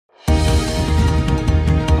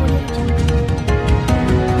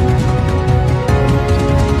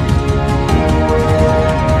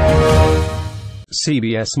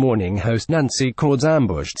CBS Morning host Nancy Cordes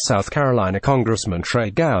ambushed South Carolina Congressman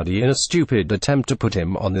Trey Gowdy in a stupid attempt to put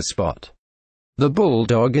him on the spot. The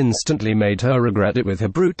bulldog instantly made her regret it with a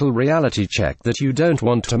brutal reality check that you don't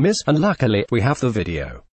want to miss, and luckily, we have the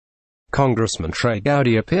video. Congressman Trey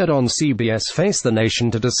Gowdy appeared on CBS Face the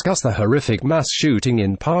Nation to discuss the horrific mass shooting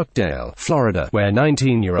in Parkdale, Florida, where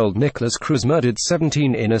 19-year-old Nicholas Cruz murdered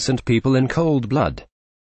 17 innocent people in cold blood.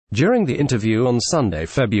 During the interview on Sunday,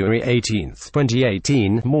 February 18,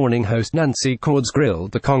 2018, morning host Nancy Cordes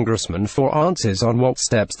grilled the congressman for answers on what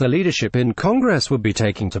steps the leadership in Congress would be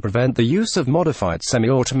taking to prevent the use of modified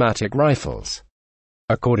semi-automatic rifles.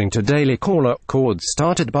 According to Daily Caller, Cordes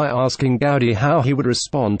started by asking Gowdy how he would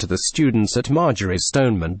respond to the students at Marjory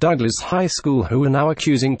Stoneman Douglas High School who are now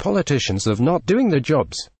accusing politicians of not doing their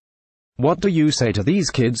jobs. "What do you say to these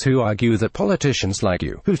kids who argue that politicians like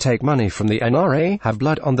you, who take money from the NRA, have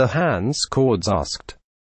blood on their hands?" Cordes asked.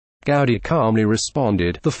 Gowdy calmly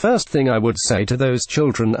responded, "The first thing I would say to those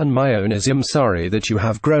children and my own is I'm sorry that you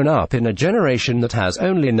have grown up in a generation that has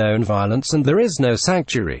only known violence, and there is no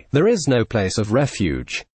sanctuary, there is no place of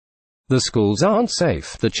refuge. The schools aren't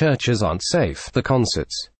safe, the churches aren't safe, the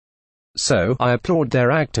concerts. So, I applaud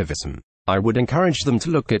their activism. I would encourage them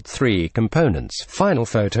to look at three components." Final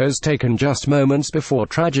photos taken just moments before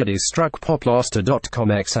tragedy struck.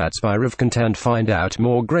 Poploster.com X adds by of content find out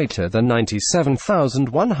more greater than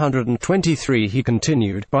 97,123. He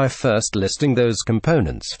continued by first listing those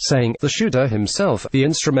components, saying, the shooter himself, the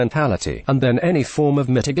instrumentality, and then any form of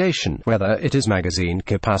mitigation, whether it is magazine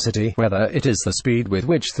capacity, whether it is the speed with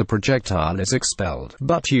which the projectile is expelled.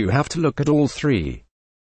 But you have to look at all three.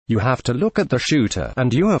 You have to look at the shooter,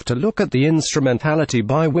 and you have to look at the instrumentality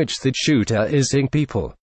by which the shooter is hitting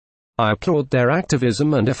people. I applaud their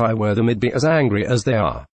activism, and if I were them I'd be as angry as they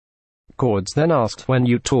are. Cordes then asked, when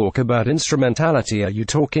you talk about instrumentality, are you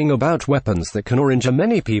talking about weapons that can or injure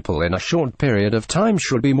many people in a short period of time,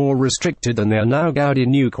 should be more restricted than they are now? Gowdy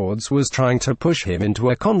knew Cordes was trying to push him into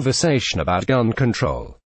a conversation about gun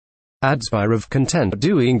control. Adds by of content,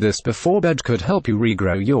 doing this before bed could help you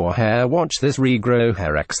regrow your hair. Watch this regrow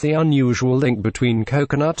hair X. The unusual link between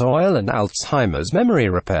coconut oil and Alzheimer's memory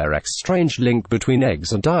repair X. Strange link between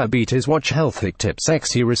eggs and diabetes. Watch healthy tips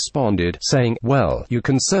X. He responded, saying, well, you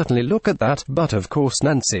can certainly look at that, but of course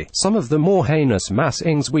Nancy, some of the more heinous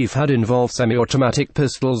massings we've had involve semi-automatic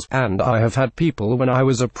pistols, and I have had people when I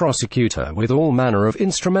was a prosecutor with all manner of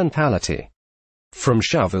instrumentality. From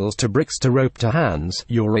shovels to bricks to rope to hands,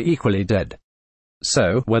 you're equally dead.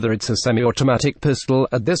 So, whether it's a semi-automatic pistol,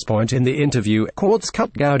 at this point in the interview, Cordes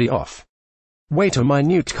cut Gowdy off. Wait a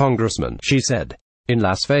minute, Congressman, she said. In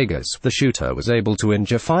Las Vegas, the shooter was able to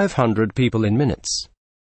injure 500 people in minutes.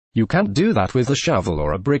 You can't do that with a shovel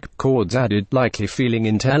or a brick, Cordes added, likely feeling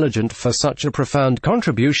intelligent for such a profound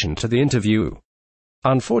contribution to the interview.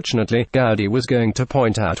 Unfortunately, Gowdy was going to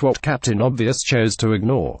point out what Captain Obvious chose to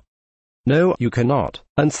ignore. No, you cannot.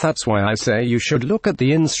 And that's why I say you should look at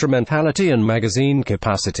the instrumentality and magazine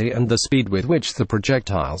capacity and the speed with which the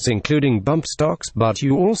projectiles, including bump stocks, but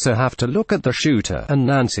you also have to look at the shooter. And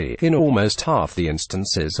Nancy, in almost half the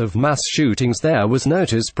instances of mass shootings there was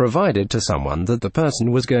notice provided to someone that the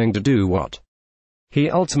person was going to do what he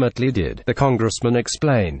ultimately did, the congressman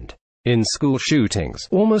explained. In school shootings,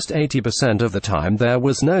 almost 80% of the time there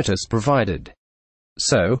was notice provided.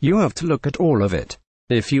 So, you have to look at all of it.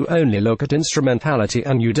 If you only look at instrumentality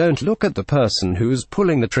and you don't look at the person who's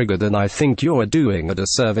pulling the trigger, then I think you're doing a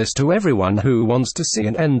disservice to everyone who wants to see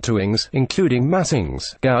an end to ings, including massings,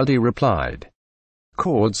 Gowdy replied.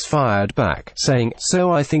 Cordes fired back, saying,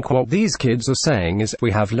 so I think what these kids are saying is,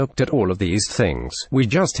 we have looked at all of these things, we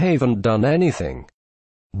just haven't done anything.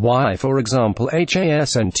 Why, for example,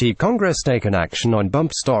 hasn't Congress taken action on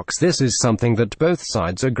bump stocks? This is something that both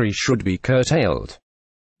sides agree should be curtailed.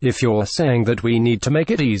 If you're saying that we need to make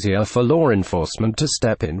it easier for law enforcement to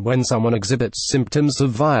step in when someone exhibits symptoms of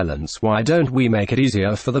violence, why don't we make it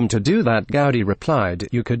easier for them to do that? Gowdy replied,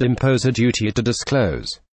 you could impose a duty to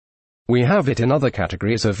disclose. We have it in other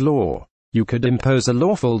categories of law. You could impose a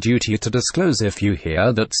lawful duty to disclose if you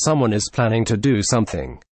hear that someone is planning to do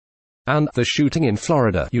something. And the shooting in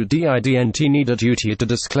Florida, you didn't need a duty to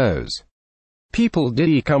disclose. People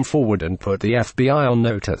did come forward and put the FBI on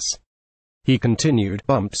notice. He continued,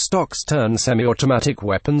 bump stocks turn semi-automatic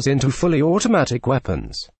weapons into fully automatic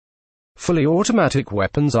weapons. Fully automatic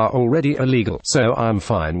weapons are already illegal, so I'm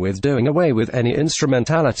fine with doing away with any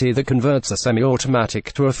instrumentality that converts a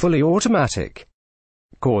semi-automatic to a fully automatic.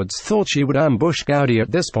 Cordes thought she would ambush Gowdy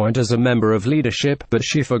at this point as a member of leadership, but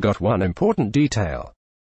she forgot one important detail.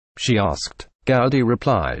 She asked, Gowdy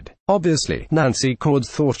replied. Obviously, Nancy Cordes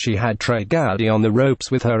thought she had Trey Gowdy on the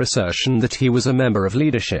ropes with her assertion that he was a member of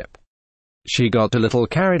leadership. She got a little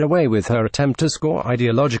carried away with her attempt to score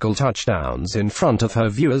ideological touchdowns in front of her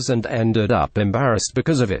viewers and ended up embarrassed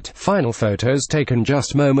because of it. Final photos taken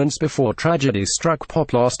just moments before tragedy struck.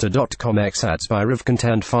 Poploster.com ex-ads by Riv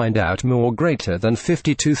Content find out more greater than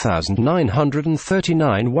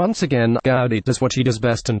 52,939. Once again, Gowdy does what he does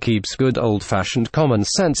best and keeps good old-fashioned common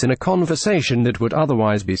sense in a conversation that would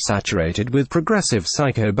otherwise be saturated with progressive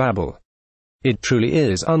psychobabble. It truly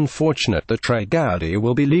is unfortunate that Trey Gowdy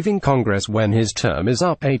will be leaving Congress when his term is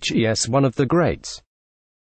up. Hes one of the greats.